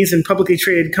companies and publicly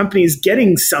traded companies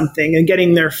getting something and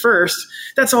getting there first,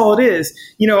 that's all it is.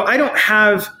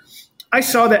 I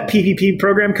saw that PPP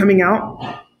program coming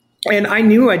out, and I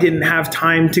knew I didn't have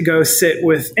time to go sit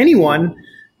with anyone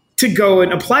to go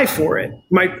and apply for it,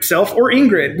 myself or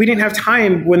Ingrid. We didn't have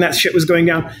time when that shit was going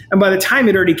down. And by the time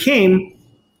it already came,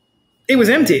 it was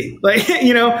empty. Like,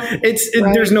 right.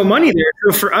 There's no money there.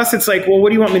 So for us, it's like, well, what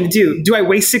do you want me to do? Do I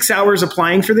waste 6 hours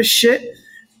applying for this shit?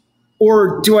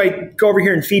 Or do I go over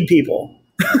here and feed people?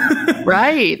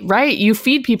 Right. You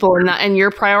feed people, and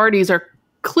your priorities are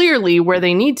clearly where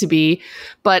they need to be.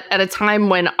 But at a time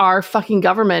when our fucking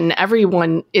government and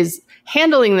everyone is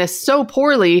handling this so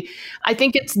poorly, I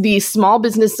think it's the small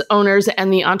business owners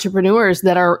and the entrepreneurs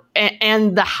that are,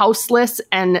 and the houseless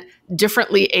and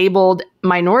differently abled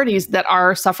minorities that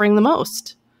are suffering the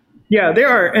most. Yeah, they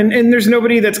are. And there's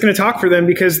nobody that's going to talk for them,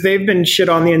 because they've been shit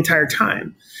on the entire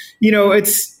time.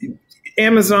 It's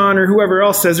Amazon or whoever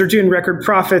else says they're doing record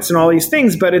profits and all these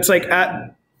things, but it's like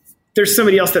there's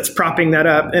somebody else that's propping that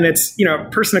up, and it's, a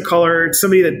person of color, it's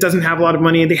somebody that doesn't have a lot of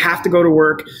money, and they have to go to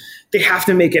work. They have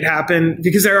to make it happen,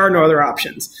 because there are no other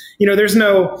options. There's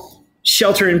no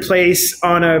shelter in place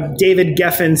on a David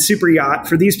Geffen super yacht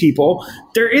for these people.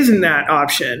 There isn't that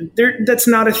option. That's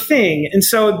not a thing. And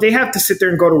so they have to sit there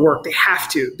and go to work. They have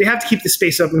to keep the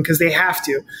space open, because they have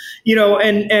to,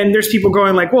 and there's people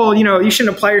going like, well, you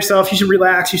shouldn't apply yourself. You should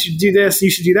relax. You should do this.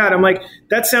 You should do that. I'm like,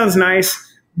 that sounds nice,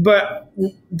 but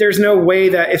there's no way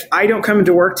that if I don't come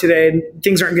into work today,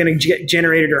 things aren't going to get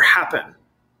generated or happen.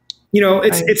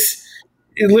 It's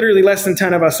literally less than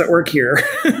 10 of us that work here.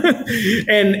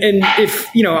 and if,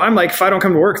 I'm like, if I don't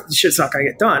come to work, the shit's not going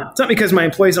to get done. It's not because my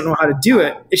employees don't know how to do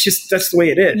it. It's just, that's the way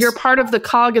it is. You're part of the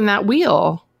cog in that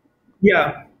wheel.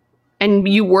 Yeah. And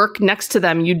you work next to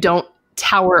them. You don't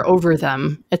tower over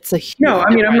them. It's a huge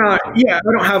I'm not, I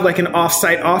don't have like an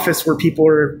offsite office where people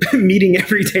are meeting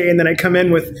every day, and then I come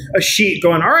in with a sheet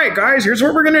going, all right, guys, here's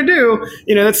what we're going to do.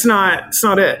 It's not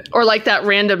it. Or like that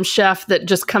random chef that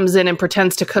just comes in and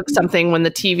pretends to cook something when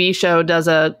the TV show does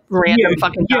a random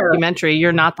documentary.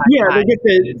 You're not that guy.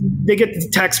 They get the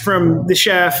text from the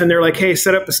chef, and they're like, hey,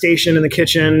 set up a station in the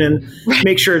kitchen and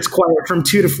make sure it's quiet from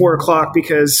 2 to 4 o'clock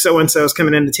because so-and-so is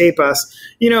coming in to tape us.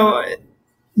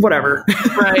 Whatever.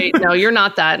 Right. No, you're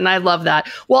not that. And I love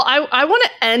that. Well, I want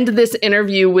to end this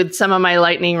interview with some of my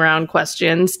lightning round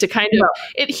questions to kind of,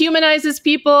 it humanizes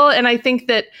people. And I think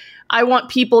that I want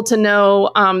people to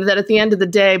know that at the end of the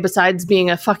day, besides being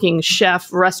a fucking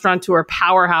chef, restaurateur,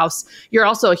 powerhouse, you're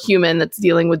also a human that's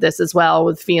dealing with this as well,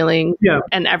 with feeling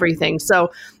and everything.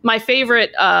 So my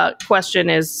favorite question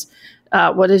is,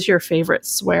 what is your favorite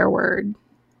swear word?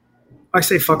 I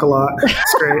say fuck a lot.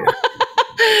 It's great.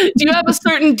 Do you have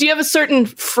a certain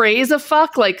phrase of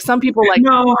fuck? Like some people like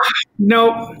No.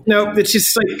 It's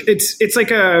just like it's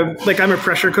like I'm a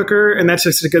pressure cooker, and that's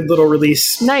just a good little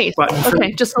release. Nice. Button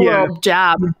okay, just a little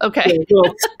jab. Okay.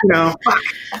 Fuck.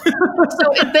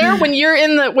 So is there when you're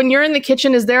in the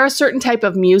kitchen, is there a certain type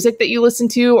of music that you listen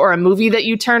to, or a movie that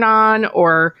you turn on,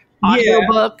 or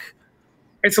audiobook?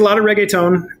 It's a lot of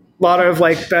reggaeton, a lot of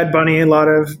like Bad Bunny, a lot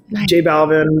of J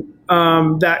Balvin.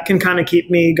 That can kind of keep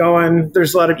me going.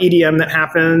 There's a lot of EDM that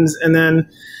happens, and then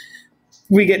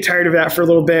we get tired of that for a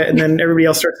little bit, and then everybody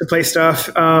else starts to play stuff.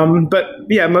 But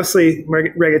yeah, mostly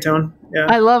reggaeton. Yeah.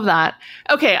 I love that.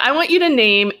 Okay, I want you to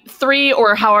name 3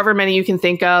 or however many you can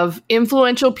think of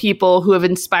influential people who have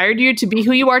inspired you to be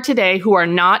who you are today, who are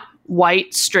not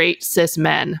white, straight, cis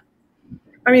men.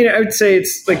 I mean, I would say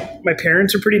it's like my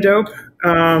parents are pretty dope.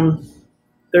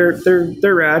 They're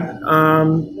rad.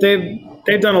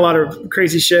 They've done a lot of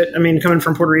crazy shit. I mean, coming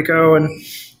from Puerto Rico and,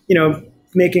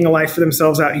 making a life for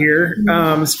themselves out here.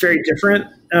 It's very different.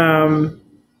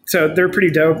 So they're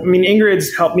pretty dope. I mean,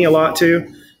 Ingrid's helped me a lot too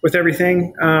with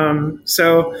everything. And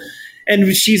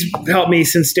she's helped me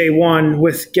since day one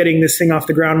with getting this thing off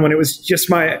the ground when it was just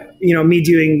me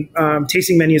doing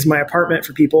tasting menus in my apartment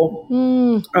for people.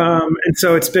 And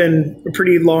so it's been a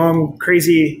pretty long,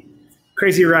 crazy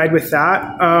ride with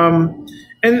that.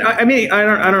 And I mean,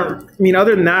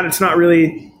 other than that, it's not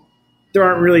really, there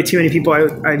aren't really too many people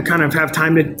I kind of have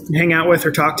time to hang out with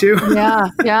or talk to.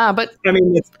 Yeah. But I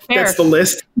mean, that's the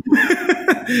list.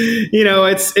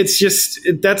 It's just,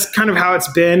 that's kind of how it's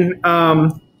been.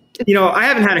 I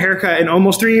haven't had a haircut in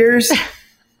almost 3 years.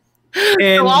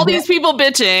 And so all these people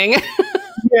bitching.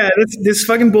 Yeah, this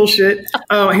fucking bullshit.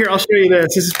 Here, I'll show you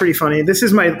this. This is pretty funny. This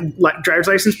is my driver's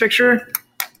license picture.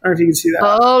 I don't know if you can see that.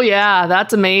 Oh, yeah.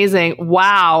 That's amazing.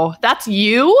 Wow. That's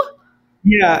you?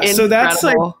 Yeah. Incredible. So that's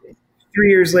like 3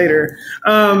 years later.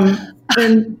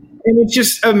 And it's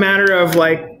just a matter of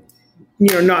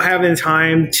not having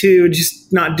time, 2,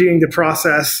 just not doing the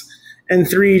process, and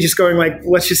 3, just going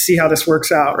let's just see how this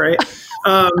works out. Right.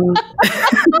 I'm not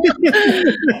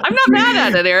mad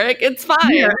at it, Eric. It's fine.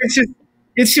 Yeah,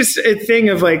 it's just a thing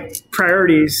of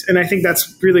priorities. And I think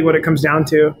that's really what it comes down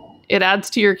to. It adds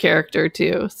to your character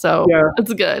too. So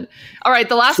it's good. All right.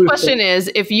 The last question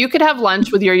is, if you could have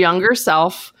lunch with your younger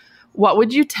self, what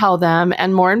would you tell them?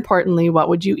 And more importantly, what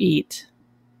would you eat?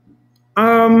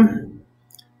 I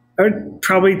would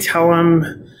probably tell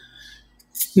them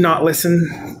not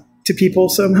listen to people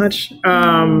so much.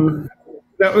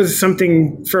 That was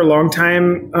something for a long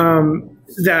time,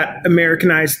 that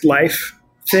Americanized life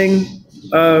thing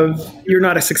of you're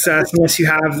not a success unless you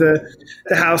have the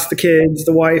house, the kids,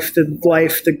 the wife, the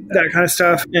life, that kind of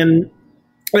stuff. And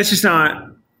that's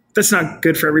not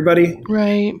good for everybody.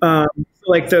 Right.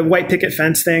 Like the white picket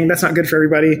fence thing, that's not good for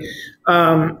everybody.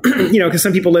 Because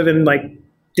some people live in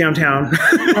downtown.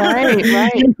 Right.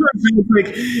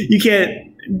 You can't,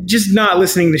 just not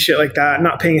listening to shit like that,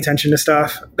 not paying attention to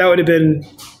stuff. That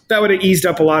would have eased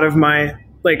up a lot of my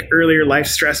earlier life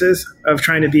stresses of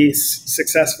trying to be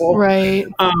successful. Right.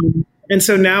 And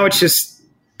so now it's just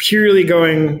purely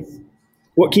going,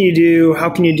 what can you do? How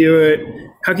can you do it?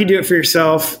 How can you do it for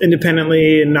yourself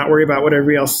independently and not worry about what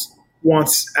everybody else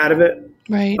wants out of it?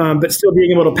 Right. But still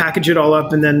being able to package it all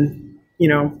up and then,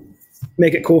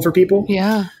 make it cool for people.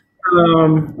 Yeah.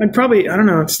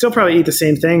 I'd still probably eat the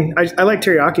same thing. I like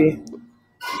teriyaki.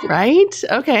 Right.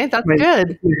 Okay. That's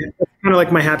good. It's kind of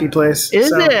like my happy place.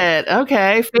 Is it?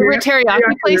 Okay. Favorite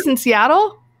teriyaki place in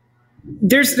Seattle?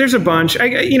 There's a bunch. So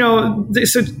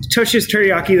Toshi's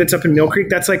Teriyaki that's up in Mill Creek.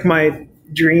 That's my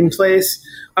dream place.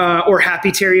 Or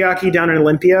Happy Teriyaki down in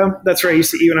Olympia. That's where I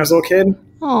used to eat when I was a little kid.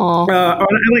 Oh. I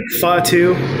like pho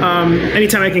too.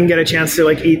 Anytime I can get a chance to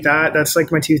eat that, that's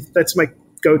my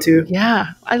go-to. Yeah,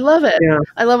 I love it. Yeah.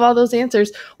 I love all those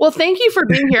answers. Well, thank you for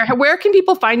being here. Where can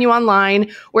people find you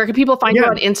online? Where can people find you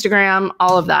on Instagram?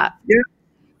 All of that. Yeah.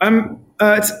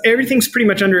 Everything's pretty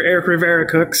much under Eric Rivera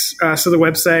Cooks. So the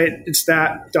website, it's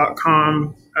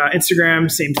that.com.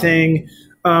 Instagram, same thing.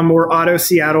 Or ADDO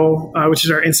Seattle, which is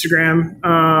our Instagram,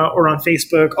 or on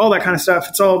Facebook, all that kind of stuff.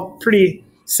 It's all pretty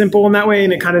simple in that way,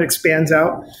 and it kind of expands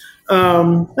out.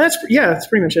 That's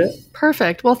pretty much it.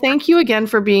 Perfect. Well, thank you again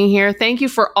for being here. Thank you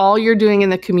for all you're doing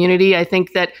in the community. I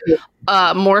think that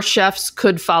more chefs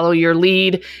could follow your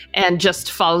lead and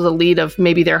just follow the lead of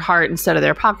maybe their heart instead of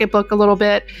their pocketbook a little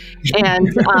bit. And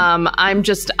I'm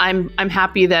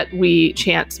happy that we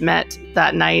chance met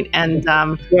that night. And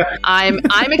I'm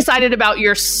excited about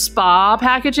your spa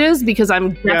packages because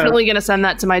I'm definitely going to send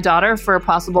that to my daughter for a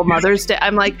possible Mother's Day.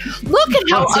 I'm like, look at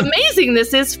how amazing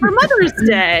this is for Mother's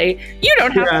Day. You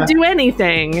don't have to do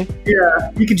anything.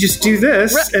 Yeah, you could just do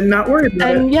this and not worry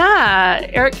about it. And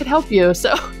Eric could help you.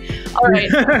 So, all right,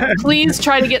 please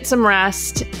try to get some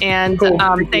rest. And Cool.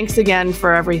 Thanks again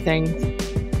for everything.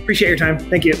 Appreciate your time.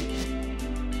 Thank you.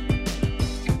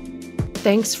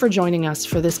 Thanks for joining us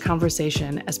for this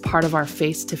conversation as part of our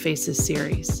Face to Faces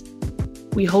series.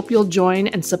 We hope you'll join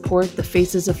and support the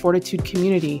Faces of Fortitude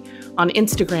community on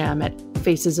Instagram at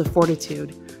Faces of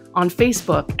Fortitude, on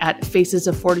Facebook at Faces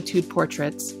of Fortitude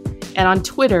Portraits, and on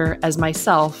Twitter as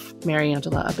myself,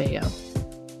 Mariangela Abello.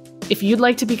 If you'd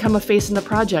like to become a face in the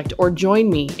project or join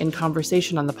me in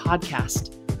conversation on the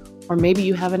podcast, or maybe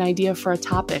you have an idea for a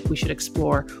topic we should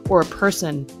explore or a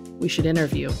person we should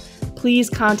interview, please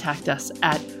contact us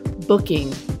at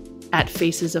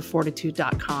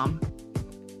booking@facesoffortitude.com.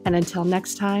 And until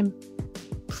next time,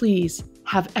 please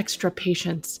have extra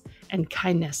patience and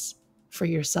kindness for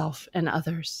yourself and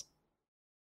others.